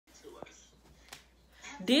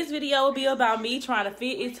This video will be about me trying to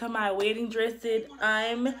fit into my wedding dress that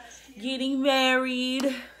I'm getting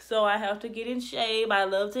married. So I have to get in shape. I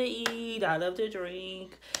love to eat. I love to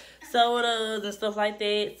drink sodas and stuff like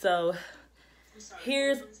that. So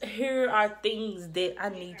here are things that I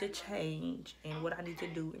need to change and what I need to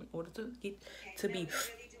do in order to get to be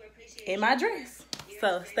in my dress.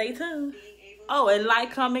 So stay tuned. Oh, and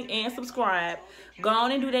like, comment, and subscribe. Go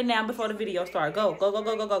on and do that now before the video starts. Go, go, go,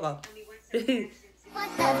 go, go, go, go.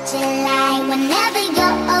 Of July, whenever you're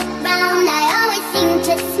around, I always seem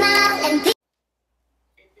to smile and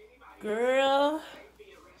Girl,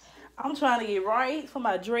 I'm trying to get right for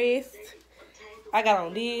my dress. I got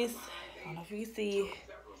on this. I don't know if you can see.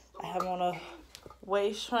 I have on a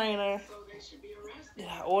waist trainer that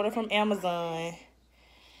I ordered from Amazon.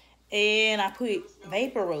 And I put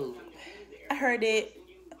Vapor Rub. I heard that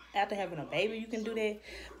after having a baby you can do that.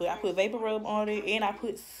 But I put Vapor Rub on it. And I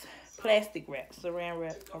put plastic wrap, saran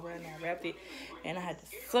wrap around. I wrapped it. And I had to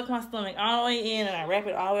suck my stomach all the way in. And I wrap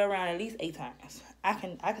it all the way around at least 8 times. I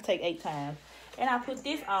can take 8 times. And I put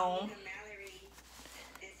this on.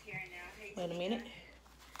 Wait a minute.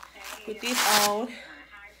 Put this on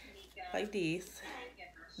like this.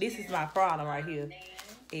 This is my problem right here.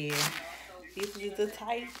 And this is the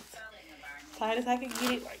tight as I can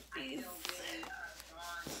get it like this.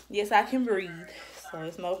 Yes, I can breathe, so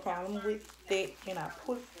it's no problem with that. And I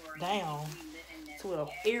put it down to where the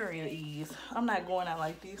area is. I'm not going out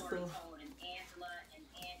like this, so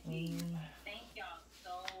I'm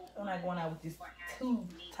not going out with this tube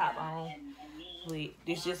top on. But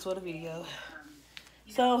this just for the video.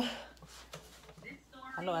 So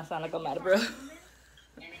I know I sound like I'm out of breath,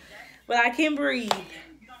 but I can breathe.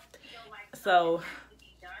 So,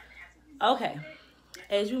 okay.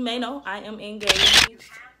 As you may know, I am engaged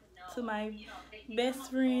to my best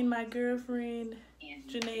friend, my girlfriend,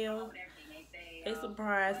 Janelle. They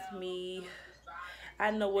surprised me. I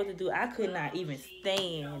didn't know what to do. I could not even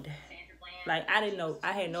stand. Like, I didn't know.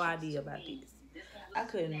 I had no idea about this. I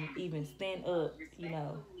couldn't even stand up, you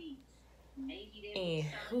know. And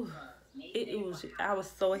it was, I was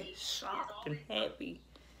so shocked and happy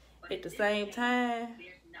at the same time.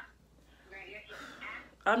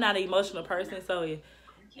 I'm not an emotional person, so I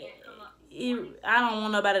don't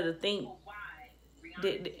want nobody to think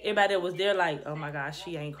that everybody that was there like, oh my gosh,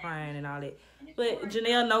 she ain't crying and all that. But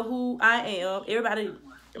Janelle know who I am. Everybody,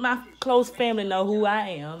 my close family know who I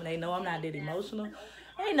am. They know I'm not that emotional.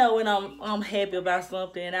 They know when I'm happy about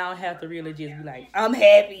something. I don't have to really just be like, I'm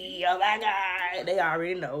happy. Oh my God. They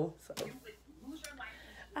already know. So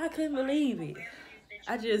I couldn't believe it.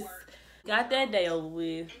 I just got that day over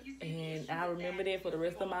with, and I remember that for the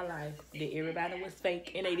rest of my life, that everybody was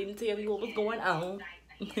fake, and they didn't tell me what was going on.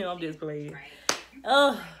 I'm just playing.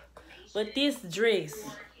 But this dress,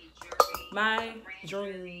 my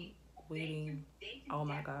dream wedding, oh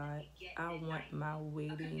my God, I want my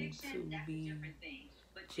wedding to be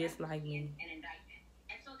just like me.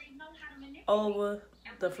 Over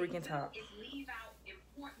the freaking top.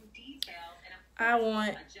 I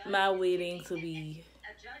want my wedding to be,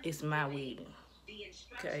 it's my wedding.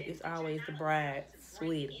 Okay, it's always the bride's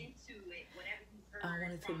wedding. I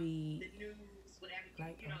want it to be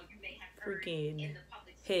like a freaking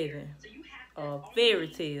heaven, a fairy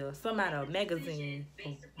tale, some out of a magazine,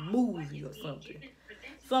 a movie or something.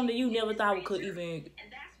 Something you never thought could even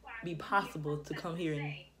be possible to come here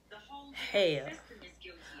and have.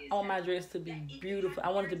 I want my dress to be beautiful. I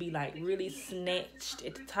want it to be like really snatched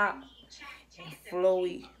at the top and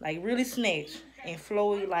flowy, like really snatched and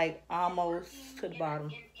flowy, like almost to the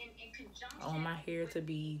bottom. I want my hair to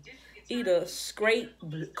be either straight,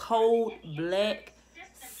 cold, black,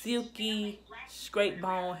 silky, straight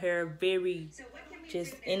bone hair, very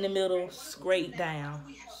just in the middle, straight down,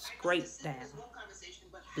 black,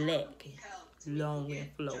 long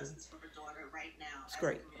and flowy,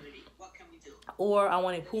 straight. Or I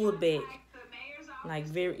want it pulled back, like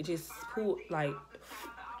very just pulled, like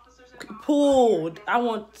pulled. I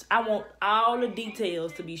want all the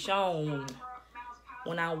details to be shown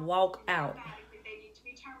when I walk out.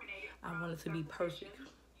 I want it to be perfect.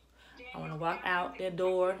 I want to walk out that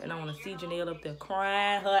door and I want to see Janelle up there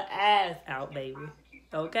crying her ass out, baby.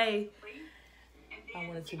 Okay? I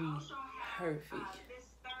want it to be perfect.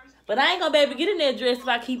 But I ain't gonna be able to get in that dress if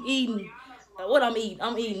I keep eating. What I'm eating?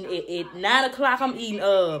 I'm eating at 9 o'clock. I'm eating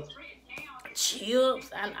chips.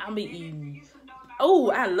 I'm eating.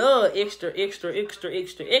 Oh, I love extra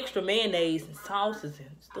mayonnaise and sauces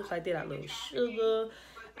and stuff like that. I love sugar.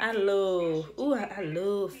 I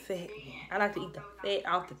love fat. I like to eat the fat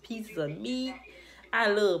off the pieces of meat. I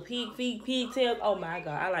love pig feet, pigtails. Oh my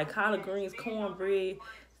God. I like collard greens, cornbread,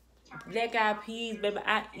 Black eyed peas, baby.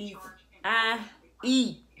 I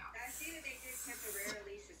eat.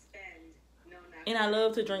 And I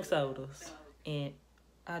love to drink sodas. And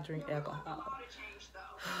I drink alcohol.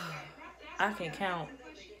 I can count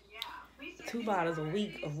 2 bottles a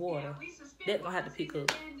week of water. That's gonna have to pick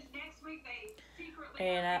up.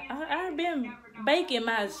 And I've been baking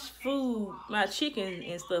my food, my chicken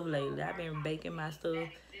and stuff lately. I've been baking my stuff.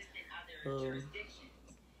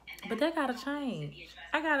 But that gotta change.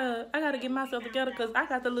 I gotta get myself together because I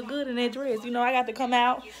got to look good in that dress. You know, I got to come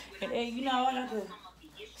out and you know, I got to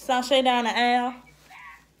sashay down the aisle.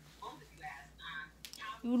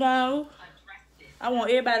 You know, I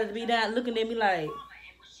want everybody to be down looking at me like,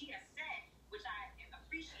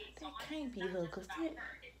 that can't be her, because that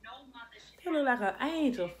look like an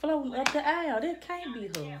angel floating up the aisle. That can't be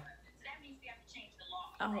her.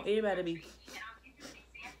 I want everybody to be,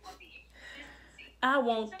 I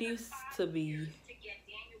want this to be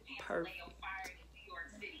perfect.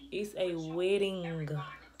 It's a wedding.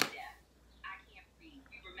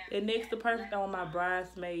 And next to perfect, I want my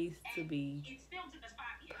bridesmaids to be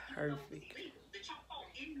perfect.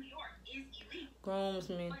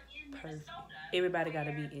 Groomsmen, perfect. Everybody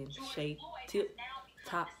gotta be in shape, tip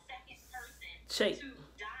top shape.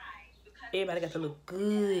 Everybody got to look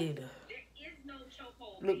good.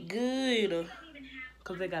 Look good.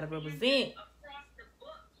 Because they gotta represent.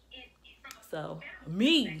 So,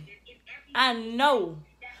 me, I know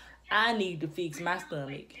I need to fix my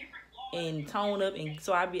stomach and tone up, and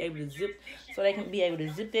so I be able to zip, so they can be able to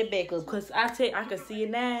zip that back up. Cause I can see it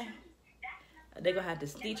now. They gonna have to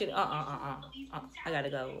stitch it. I gotta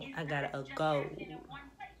go. I gotta go.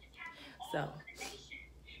 So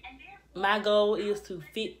my goal is to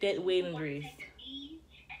fit that wedding dress.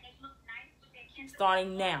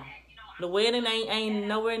 Starting now. The wedding ain't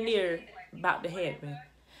nowhere near about to happen,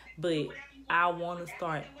 but I want to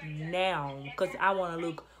start now because I want to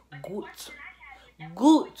look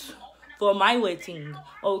good for my wedding.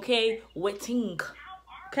 Okay, wedding.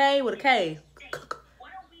 Okay, with a K.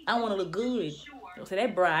 I want to look good. So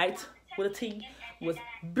that bride with a T was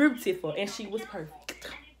beautiful and she was perfect.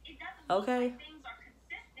 Okay.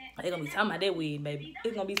 They're gonna be talking about that wedding, baby.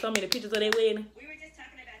 There's gonna be so many pictures of that wedding. We were just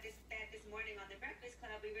talking about this this morning on the Breakfast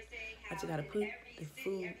Club. We were saying how I just gotta put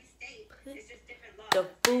the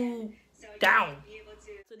food, down.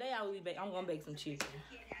 Today I will be baking. I'm gonna bake some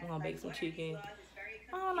chicken.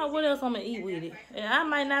 I don't know what else I'm gonna eat with it. And I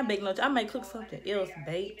might not bake no. I might cook something else,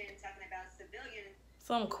 bake.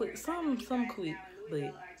 Some quick,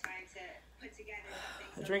 but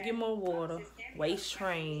drinking more water, waist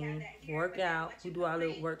train, work out. We do our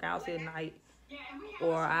little workouts at night,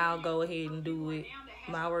 or I'll go ahead and do it,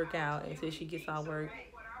 my workout, until she gets off work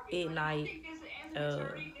at night.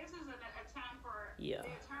 Yeah,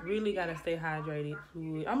 really gotta stay hydrated.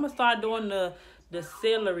 Fluid. I'm gonna start doing the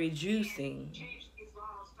celery juicing.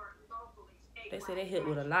 They say that helps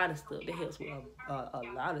with a lot of stuff. That helps with a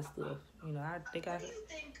lot of stuff. You know, I think I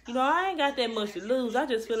ain't got that much to lose. I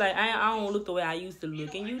just feel like I don't look the way I used to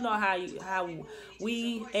look. And you know how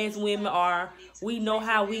we as women are. We know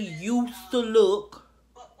how we used to look.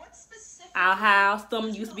 Our house,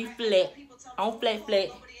 some used to be flat. On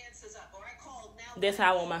flat. That's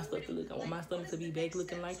how I want my stuff to look. I want my stomach to be back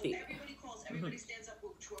looking like that.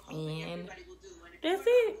 And that's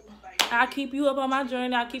it. I'll keep you up on my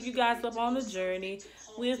journey. I'll keep you guys up on the journey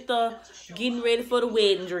with the getting ready for the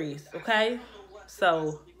wedding dress, okay?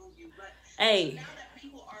 So, hey,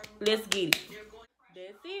 let's get it.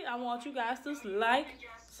 That's it. I want you guys to like,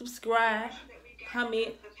 subscribe,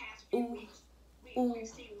 comment,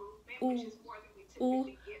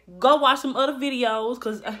 Go watch some other videos,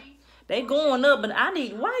 because they going up, but why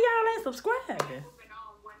y'all ain't subscribing?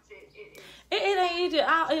 It ain't just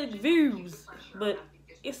all views, but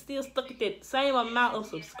it's still stuck at that same amount of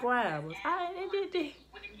subscribers. It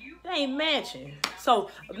ain't matching.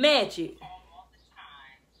 So match it.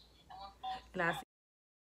 And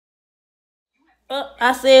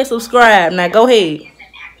I said subscribe. Now go ahead.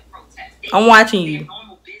 I'm watching you.